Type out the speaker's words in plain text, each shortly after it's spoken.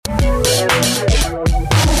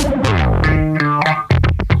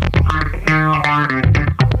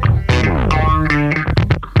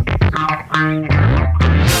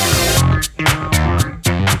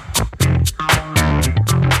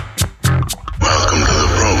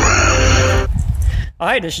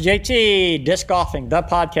Hi, this is JT, Disc Golfing, the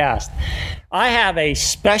podcast. I have a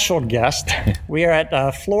special guest. We are at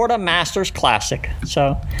the Florida Masters Classic,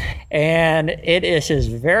 and it is his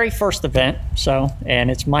very first event, and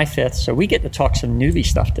it's my fifth, so we get to talk some newbie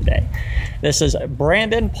stuff today. This is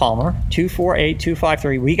Brandon Palmer,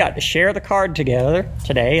 248253. We got to share the card together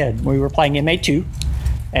today, and we were playing MA2,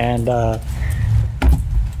 and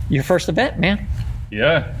your first event, man.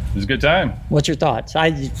 Yeah, it was a good time. What's your thoughts?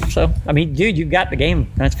 Dude, you've got the game,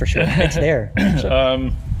 that's for sure. It's there.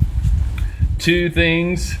 Two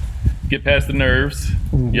things. Get past the nerves.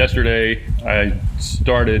 Mm-hmm. Yesterday, I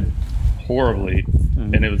started horribly,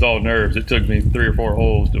 and it was all nerves. It took me 3 or 4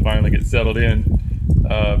 holes to finally get settled in.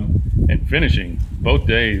 And finishing both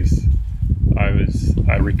days,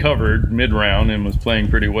 I recovered mid-round and was playing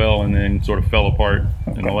pretty well, and then sort of fell apart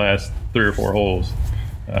in the last 3 or 4 holes.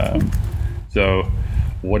 So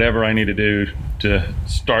whatever I need to do to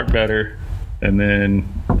start better and then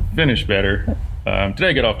finish better. Today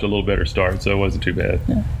I got off to a little better start, so it wasn't too bad.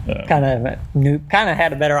 Yeah. Kind of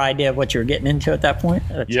had a better idea of what you were getting into at that point.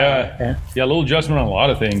 Yeah, a little adjustment on a lot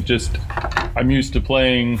of things. Just I'm used to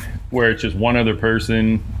playing where it's just one other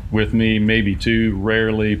person with me, maybe 2,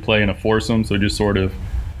 rarely playing a foursome, so just sort of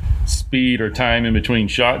speed or time in between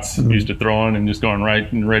shots. Mm-hmm. Used to throwing and just going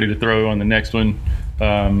right and ready to throw on the next one.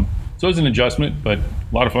 So it was an adjustment, but a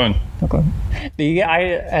lot of fun. Okay.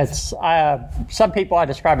 Some people, I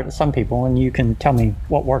describe it to some people, and you can tell me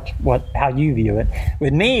what worked, how you view it.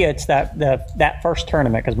 With me, it's that first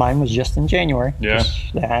tournament, because mine was just in January. Yeah.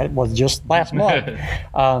 That was just last month.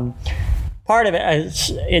 Part of it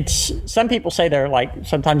is, it's some people say they're like,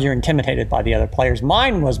 sometimes you're intimidated by the other players.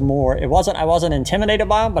 Mine was more, I wasn't intimidated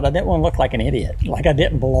by them, but I didn't want to look like an idiot, like I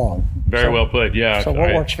didn't belong. Very well put, yeah. So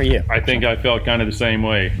what works for you? I think I felt kind of the same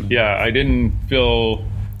way. Yeah, I didn't feel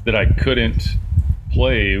that I couldn't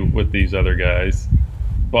play with these other guys,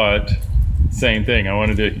 but same thing.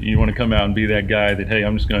 You want to come out and be that guy that, hey,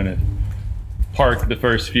 I'm just going to park the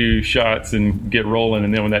first few shots and get rolling,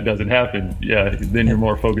 and then when that doesn't happen, then you're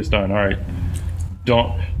more focused on, all right,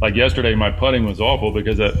 like yesterday my putting was awful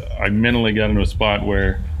because I mentally got into a spot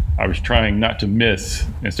where I was trying not to miss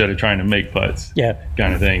instead of trying to make putts,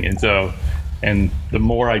 kind of thing. And the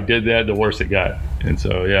more I did that, the worse it got. And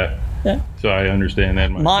so so I understand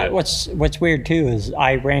that. What's weird too is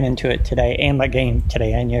I ran into it today and my game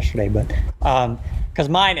today and yesterday, but because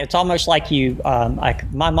mine, it's almost like you,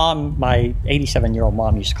 my mom, my 87-year-old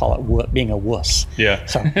mom used to call it being a wuss. Yeah.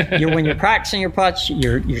 So when you're practicing your putts,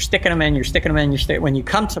 you're sticking them in, when you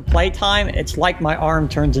come to play time, it's like my arm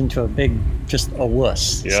turns into just a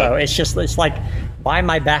wuss. Yeah. So it's like, why am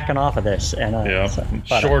I backing off of this? And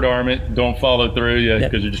short arm it, don't follow through,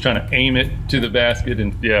 because you're just trying to aim it to the basket,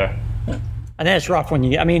 and And then it's rough when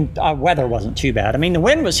weather wasn't too bad. I mean, the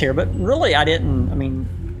wind was here, but really I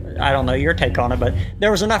don't know your take on it, but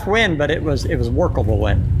there was enough wind, but it was workable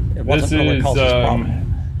wind. It wasn't really causing a problem.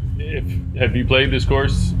 Have you played this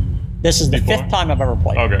course? This is the fifth time I've ever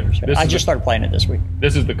played it. Okay. I just started playing it this week.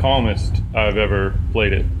 This is the calmest I've ever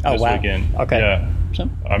played it this weekend. Okay. Yeah. So?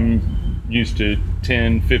 I'm used to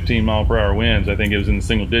 10, 15 mile per hour winds. I think it was in the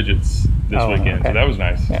single digits this weekend. Okay. So that was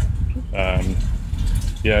nice.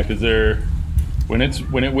 Yeah. Because when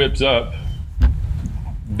it whips up,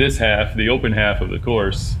 this half, the open half of the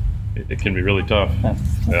course, it can be really tough.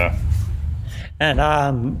 Yeah.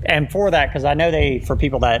 And for that, because I know for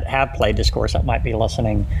people that have played this course that might be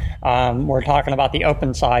listening, we're talking about the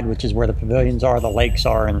open side, which is where the pavilions are, the lakes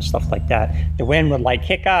are, and stuff like that. The wind would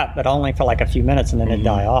kick up, but only for a few minutes, and then it'd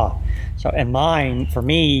die off. So, and mine, for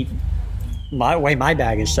me, my way my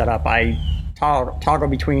bag is set up, I toggle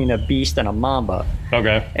between a beast and a mamba.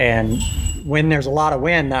 Okay. And when there's a lot of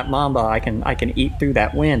wind, that mamba, I can eat through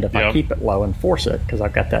that wind if I keep it low and force it, because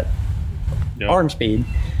I've got that arm speed.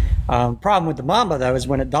 Problem with the mamba though is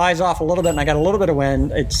when it dies off a little bit and I got a little bit of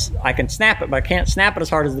wind, I can snap it, but I can't snap it as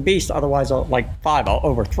hard as the beast. Otherwise, I'll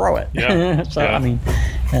overthrow it. Yeah. So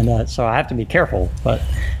I have to be careful. But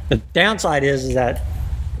the downside is that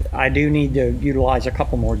I do need to utilize a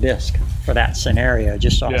couple more discs for that scenario,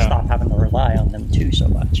 just so I stop having to rely on them too so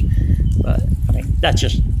much. But that's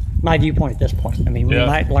just my viewpoint at this point. We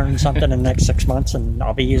might learn something in the next 6 months, and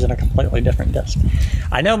I'll be using a completely different disc.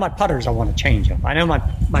 I know my putters, I want to change them. I know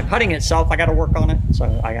my putting itself, I got to work on it.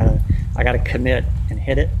 So I got to commit and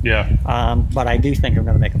hit it. Yeah. But I do think I'm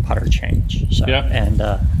going to make a putter change. So and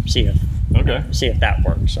see if that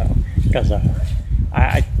works. So because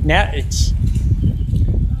now it's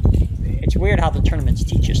weird how the tournaments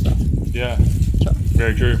teach you stuff. Yeah. So,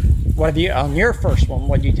 very true. What have you on your first one?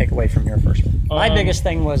 What did you take away from your first one? My biggest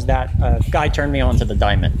thing was that guy turned me on to the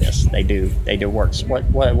diamond disc. They do works.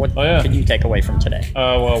 What did you take away from today?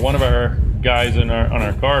 Well, one of our guys on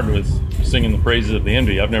our card was singing the praises of the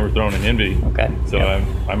Envy. I've never thrown an Envy. Okay. So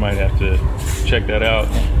I might have to check that out,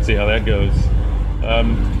 see how that goes.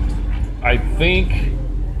 I think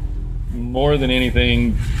more than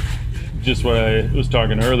anything, just what I was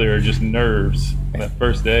talking earlier, just nerves. That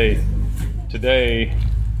first day. Today,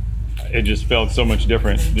 it just felt so much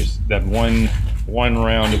different. Just that one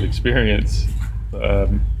round of experience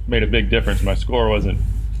made a big difference. My score wasn't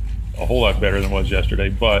a whole lot better than it was yesterday,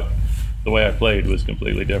 but the way I played was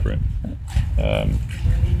completely different. So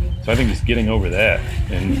I think just getting over that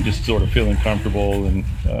and just sort of feeling comfortable. And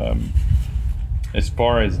as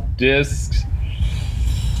far as discs,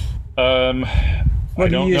 I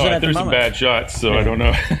don't know. I threw some bad shots, so I don't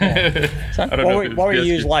know. So, what were you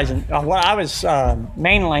utilizing? What I was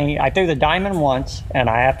mainly, I threw the diamond once, and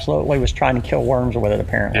I absolutely was trying to kill worms with it,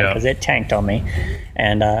 apparently, because it tanked on me.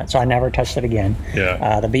 And so I never touched it again.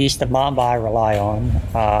 The Beast of Mont I rely on.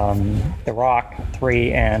 The Rock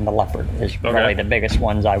 3 and the Leopard is really the biggest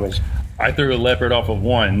ones I threw a Leopard off of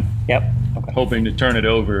one. Yep. Hoping to turn it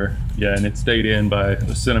over. Yeah, and it stayed in by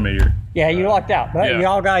a centimeter. Yeah, you lucked out. But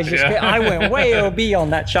y'all guys just I went way OB on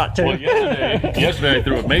that shot, too. Well, yesterday I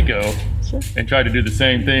threw a Mako and tried to do the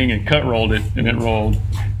same thing and cut rolled it, and it rolled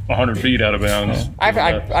 100 feet out of bounds.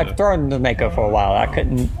 I've thrown the Mako for a while.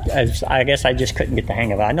 I guess I just couldn't get the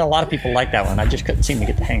hang of it. I know a lot of people like that one. I just couldn't seem to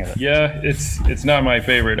get the hang of it. Yeah, it's not my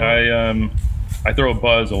favorite. I throw a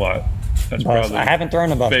Buzz a lot. That's Buzz. I haven't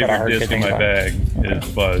thrown a Buzz, but I heard disc in my bag is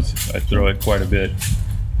Buzz. I throw it quite a bit.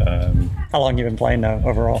 How long you been playing though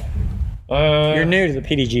overall? You're new to the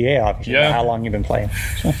PDGA, obviously. Yeah. How long you been playing?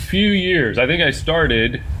 A few years. I think I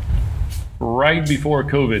started right before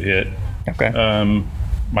COVID hit. Okay.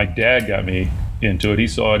 My dad got me into it. He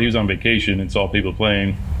saw it. He was on vacation and saw people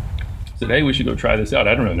playing. Said, "Hey, we should go try this out."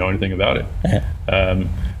 I don't really know anything about it. And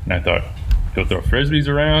I thought, go throw frisbees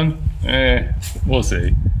around? We'll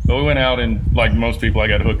see. But we went out and, like most people, I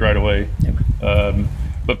got hooked right away.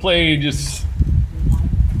 But played just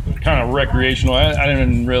kind of recreational. I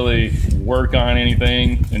didn't really work on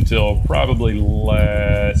anything until probably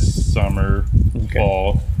last summer,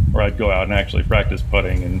 fall, where I'd go out and actually practice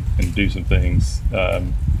putting and do some things.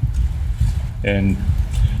 And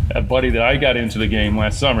a buddy that I got into the game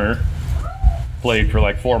last summer played for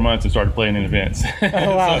like 4 months and started playing in events.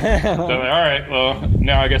 Oh, wow. so I'm like, all right, well,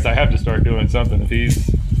 now I guess I have to start doing something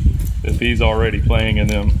if he's already playing in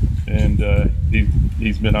them. And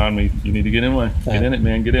he's been on me. You need to get in one. Get in it,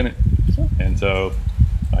 man. Get in it. And so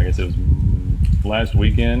I guess it was last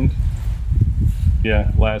weekend.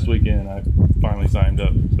 Yeah, last weekend I finally signed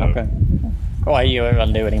up. So. Okay. Well, are you ever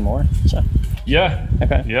going to do any more? So. Yeah.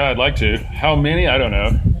 Okay. Yeah, I'd like to. How many? I don't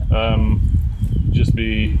know.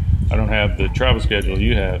 I don't have the travel schedule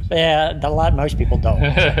you have. Yeah, most people don't.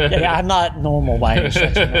 I'm not normal by any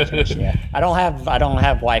stretch of imagination. Yeah. I don't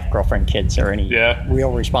have wife, girlfriend, kids, or any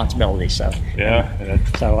real responsibilities. So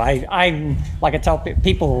So I like I tell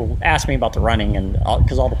people ask me about the running and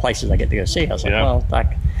because all the places I get to go see, I was like,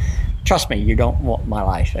 trust me, you don't want my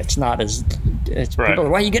life. It's not as people.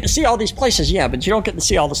 Well, you get to see all these places, but you don't get to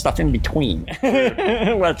see all the stuff in between.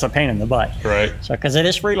 Well, it's a pain in the butt. Right. So because it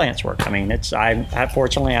is freelance work. I mean,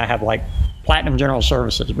 fortunately I have like Platinum General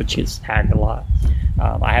Services, which is tagged a lot.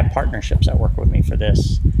 I have partnerships that work with me for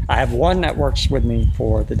this. I have one that works with me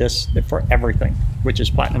for for everything, which is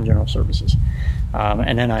Platinum General Services.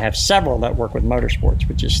 And then I have several that work with motorsports,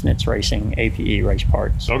 which is Snitz Racing, APE Race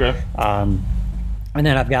Parts. Okay. And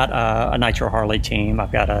then I've got a Nitro Harley team.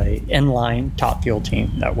 I've got a inline Top Fuel team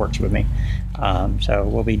that works with me. So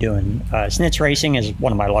we'll be doing Snitz Racing is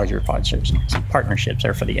one of my larger partnerships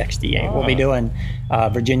there for the XDA. We'll be doing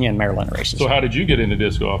Virginia and Maryland races. So how did you get into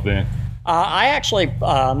disc golf then? I actually,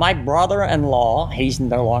 my brother-in-law, he's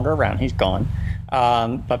no longer around. He's gone.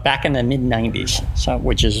 But back in the mid-'90s,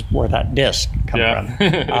 which is where that disc comes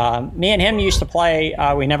from. Me and him used to play.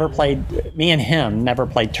 Me and him never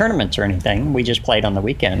played tournaments or anything. We just played on the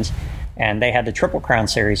weekends. And they had the Triple Crown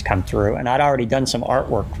Series come through. And I'd already done some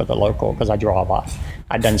artwork for the local, because I draw a lot.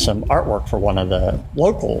 I'd done some artwork for one of the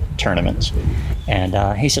local tournaments. And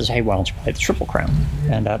he says, hey, why don't you play the Triple Crown?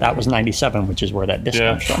 And that was 97, which is where that disc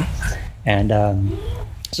comes from. And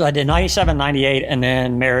so I did 97, 98, and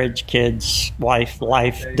then marriage, kids, wife,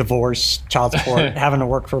 life, divorce, child support, having to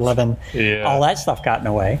work for a living. All that stuff got in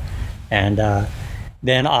the way. And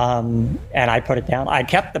then I put it down. I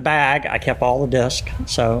kept the bag. I kept all the discs.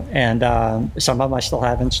 So, and some of them I still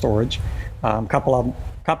have in storage. A couple of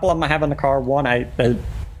them I have in the car. One,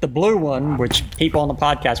 the the blue one, which people on the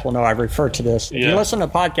podcast will know I refer to this. If you listen to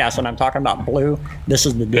the podcast and I'm talking about blue, this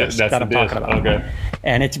is the disc that I'm talking about. Okay.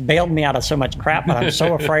 And it's bailed me out of so much crap, but I'm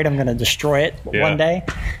so afraid I'm going to destroy it one day.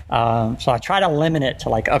 So I try to limit it to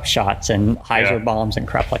like upshots and hyzer bombs and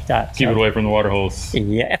crap like that. Keep it away from the water holes.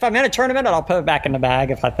 Yeah. If I'm in a tournament, I'll put it back in the bag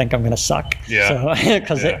if I think I'm going to suck. Yeah.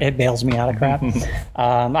 Because it bails me out of crap.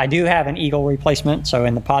 I do have an Eagle replacement. So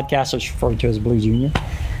in the podcast, it's referred to as Blue Junior.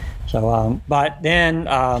 So, but then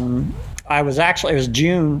it was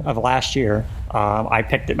June of last year. I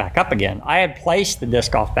picked it back up again. I had placed the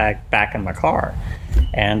disc golf bag back in my car,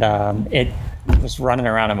 and it was running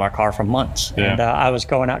around in my car for months. Yeah. And I was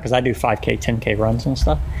going out because I do 5K, 10K runs and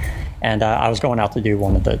stuff. And I was going out to do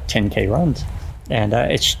one of the 10K runs. And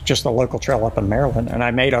it's just a local trail up in Maryland. And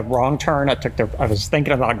I made a wrong turn. I was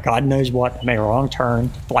thinking about God knows what. I made a wrong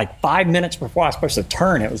turn. Like 5 minutes before I was supposed to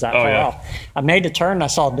turn, it was that far off. I made the turn and I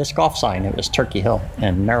saw a disc golf sign. It was Turkey Hill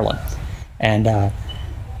in Maryland. And I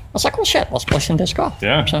was like, well, shit, let's play some disc golf.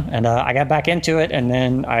 Yeah. So, and I got back into it, and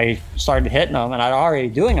then I started hitting them, and I'd already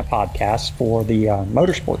doing a podcast for the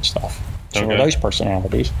motorsport stuff, for those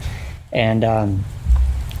personalities. And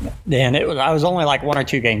then I was only like 1 or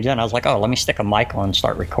 2 games in. I was like, oh, let me stick a mic on and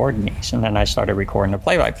start recording these. And then I started recording the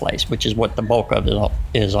play-by-plays, which is what the bulk of it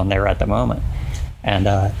is on there at the moment. And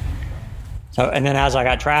and then as I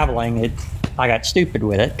got traveling, I got stupid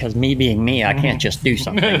with it because me being me, I can't just do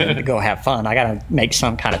something to go have fun. I got to make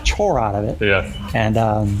some kind of chore out of it. Yeah. And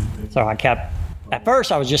so I kept. At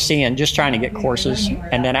first, I was just trying to get courses,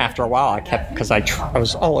 and then after a while, I kept because I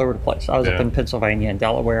was all over the place. I was up in Pennsylvania and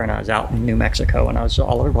Delaware, and I was out in New Mexico, and I was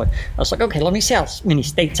all over the place. I was like, okay, let me see how many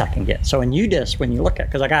states I can get. So in UDisc, when you look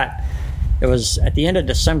at, because it was at the end of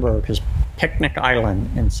December, because Picnic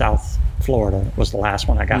Island in South Florida was the last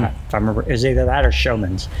one I got. If I remember, it was either that or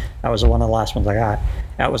Showman's. That was one of the last ones I got.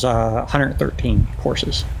 That was 113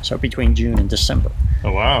 courses. So between June and December.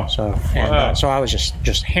 Oh wow! So so I was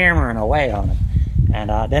just hammering away on it. And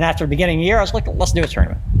then after the beginning of the year, I was like, let's do a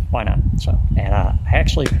tournament. Why not? So, and I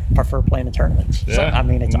actually prefer playing the tournaments. Yeah. So, I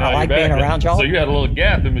mean, I like being around y'all. So you had a little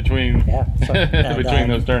gap in between between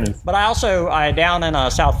those tournaments. But I also, down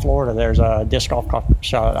in South Florida, there's a disc golf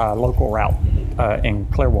local route in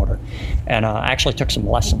Clearwater. And I actually took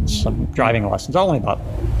some driving lessons, only about,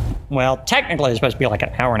 well, technically it's supposed to be like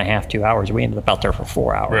an hour and a half, 2 hours. We ended up out there for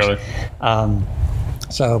 4 hours. Really?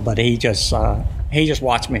 But he just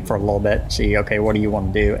watched me for a little bit, see, okay, what do you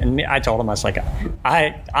want to do? And I told him, I was like,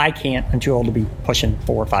 I can't, I'm too old to be pushing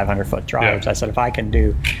 400 or 500 foot drives. I said, if I can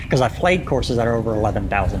do, because I've played courses that are over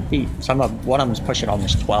 11,000 feet. One of them is pushing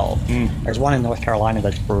almost 12. There's one in North Carolina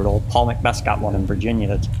that's brutal. Paul Macbeth's got one in Virginia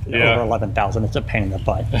that's over 11,000. It's a pain in the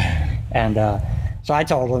butt. And so I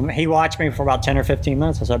told him, he watched me for about 10 or 15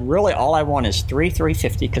 minutes. I said, really, all I want is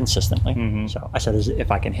 350 consistently. So I said,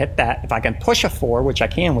 if I can hit that, if I can push a 4, which I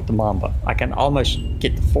can with the Mamba, I can almost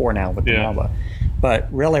get the 4 now with the Mamba.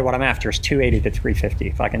 But really what I'm after is 280 to 350.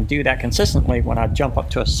 If I can do that consistently, when I jump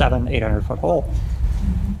up to a 800 foot hole,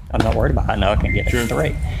 I'm not worried about it. I know I can get it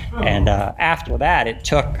 3. And after that, it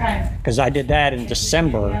took, because I did that in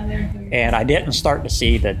December, and I didn't start to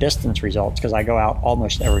see the distance results because I go out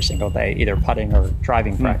almost every single day, either putting or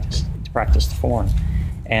driving practice to practice the form.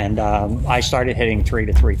 And I started hitting 3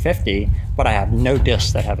 to 350, but I have no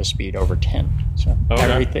discs that have a speed over 10. So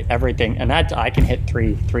everything, and that I can hit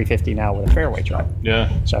 350 now with a fairway drive.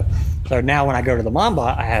 Yeah. So now when I go to the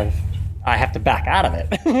Mamba, I have to back out of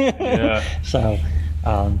it. So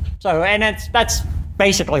and that's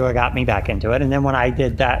basically what got me back into it. And then when I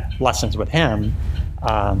did that lessons with him,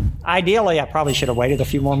 ideally I probably should have waited a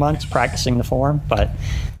few more months practicing the form, but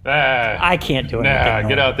I can't do it.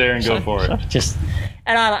 Get out there and go for it.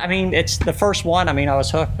 I mean, it's the first one. I mean, I was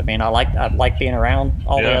hooked. I mean, I like being around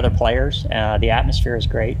all the other players. The atmosphere is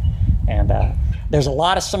great, and there's a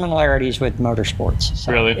lot of similarities with motorsports.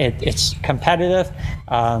 So really? It's competitive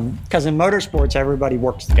because in motorsports, everybody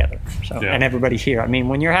works together. So and everybody's here. I mean,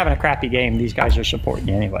 when you're having a crappy game, these guys are supporting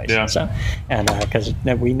you anyways. Yeah. So, and because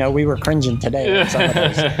we know we were cringing today at some of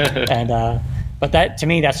those. And but that, to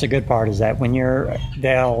me, that's the good part, is that when you're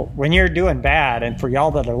doing bad, and for y'all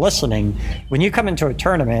that are listening, when you come into a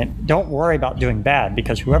tournament, don't worry about doing bad,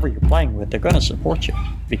 because whoever you're playing with, they're going to support you,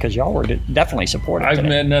 because y'all were definitely supportive. I've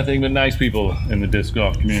met nothing but nice people in the disc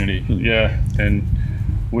golf community. Yeah, and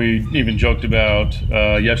we even joked about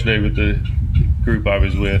yesterday with the group I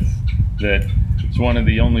was with that it's one of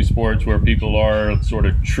the only sports where people are sort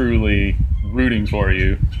of truly rooting for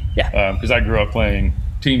you. Yeah. Because I grew up playing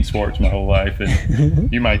team sports my whole life,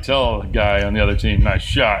 and you might tell a guy on the other team, nice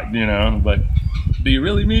shot, but do you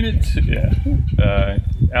really mean it? Yeah.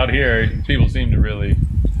 Out here, people seem to really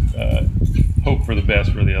hope for the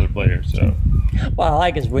best for the other player. So, what I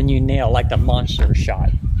like is when you nail like the monster shot.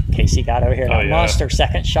 Casey got over here. That monster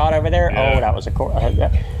second shot over there. Yeah. Oh, that was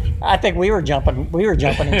I think we were jumping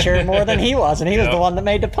and cheering more than he was, and he was the one that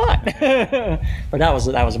made the putt. But that was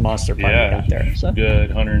a monster putt he got there. So. Good,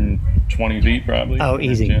 120 feet probably. Oh,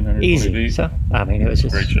 easy. Feet. So I mean, it was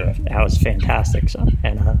just great shot. That was fantastic. So,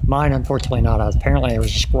 and mine, unfortunately, not. Apparently, there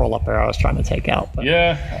was a squirrel up there I was trying to take out. But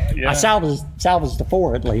I salvaged the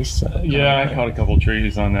 4 at least. So. Yeah, I caught a couple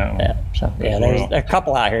trees on that one. Yeah. So there's a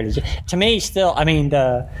couple out here. To me, still, I mean,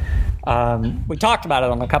 we talked about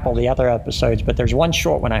it on a couple of the other episodes, but there's one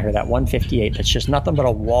short one I hear, that 158, that's just nothing but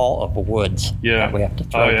a wall of woods that we have to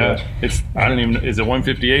throw. Oh, yeah. I don't even, is it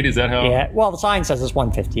 1158? Is that how? Yeah, well, the sign says it's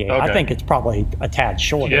 158. Okay. I think it's probably a tad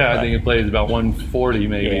shorter. Yeah, I think it plays about 140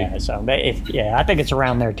 maybe. Yeah, so I think it's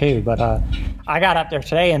around there too. But I got up there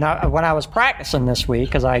today, and when I was practicing this week,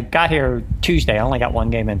 because I got here Tuesday, I only got one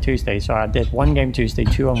game in Tuesday, so I did one game Tuesday,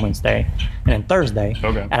 2 on Wednesday, and then Thursday.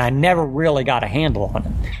 Okay. And I never really got a handle on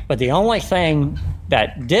it. But the only thing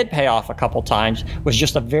that did pay off a couple times was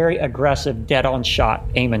just a very aggressive dead-on shot,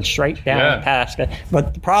 aiming straight down the basket.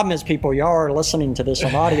 But the problem is, people, you are listening to this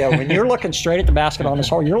on audio. When you're looking straight at the basket on this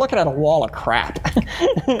hole, you're looking at a wall of crap.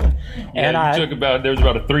 And there was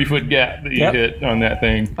about a 3-foot gap that you hit on that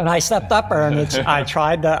thing. And I stepped up there, and I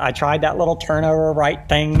tried that little turnover right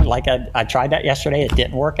thing. Like I tried that yesterday. It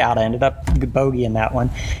didn't work out. I ended up bogeying that one.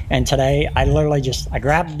 And today, I literally I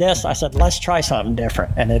grabbed this. I said, let's try something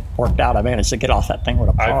different. And it worked out. I managed to get off that thing with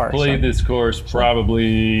a par. I've played this course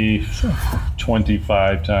probably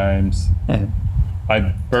 25 times. Yeah.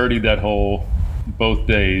 I birdied that hole both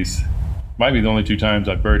days. Might be the only 2 times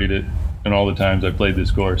I birdied it, and all the times I played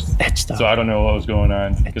this course. So I don't know what was going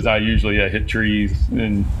on, because I usually hit trees,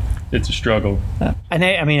 and it's a struggle. And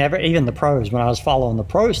even the pros, when I was following the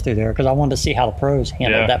pros through there, because I wanted to see how the pros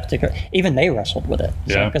handled that particular, even they wrestled with it.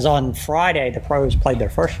 Because on Friday, the pros played their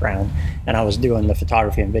first round, and I was doing the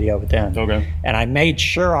photography and video with them. Okay. And I made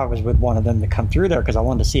sure I was with one of them to come through there, because I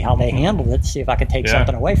wanted to see how they handled it, to see if I could take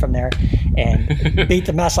something away from there and beat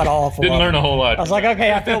the mess out of all of them. Didn't learn a whole lot. I was like,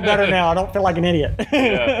 okay, I feel better now. I don't feel like an idiot.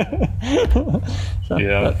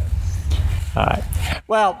 All right.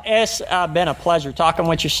 Well, it's been a pleasure talking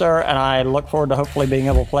with you, sir, and I look forward to hopefully being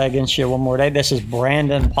able to play against you one more day. This is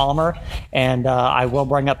Brandon Palmer, and I will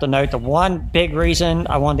bring up the note. The one big reason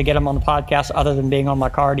I wanted to get him on the podcast, other than being on my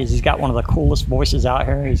card, is he's got one of the coolest voices out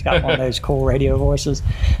here. He's got one of those cool radio voices.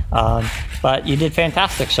 But you did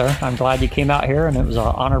fantastic, sir. I'm glad you came out here, and it was an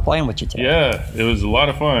honor playing with you today. Yeah, it was a lot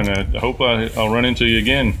of fun. I hope I'll run into you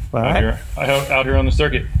again out here on the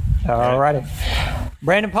circuit. All righty.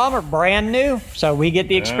 Brandon Palmer, brand new. So we get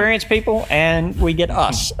the experienced people, and we get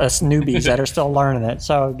us newbies that are still learning it.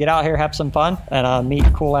 So get out here, have some fun, and meet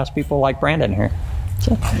cool-ass people like Brandon here.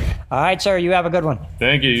 So, all right, sir, you have a good one.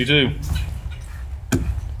 Thank you. You too.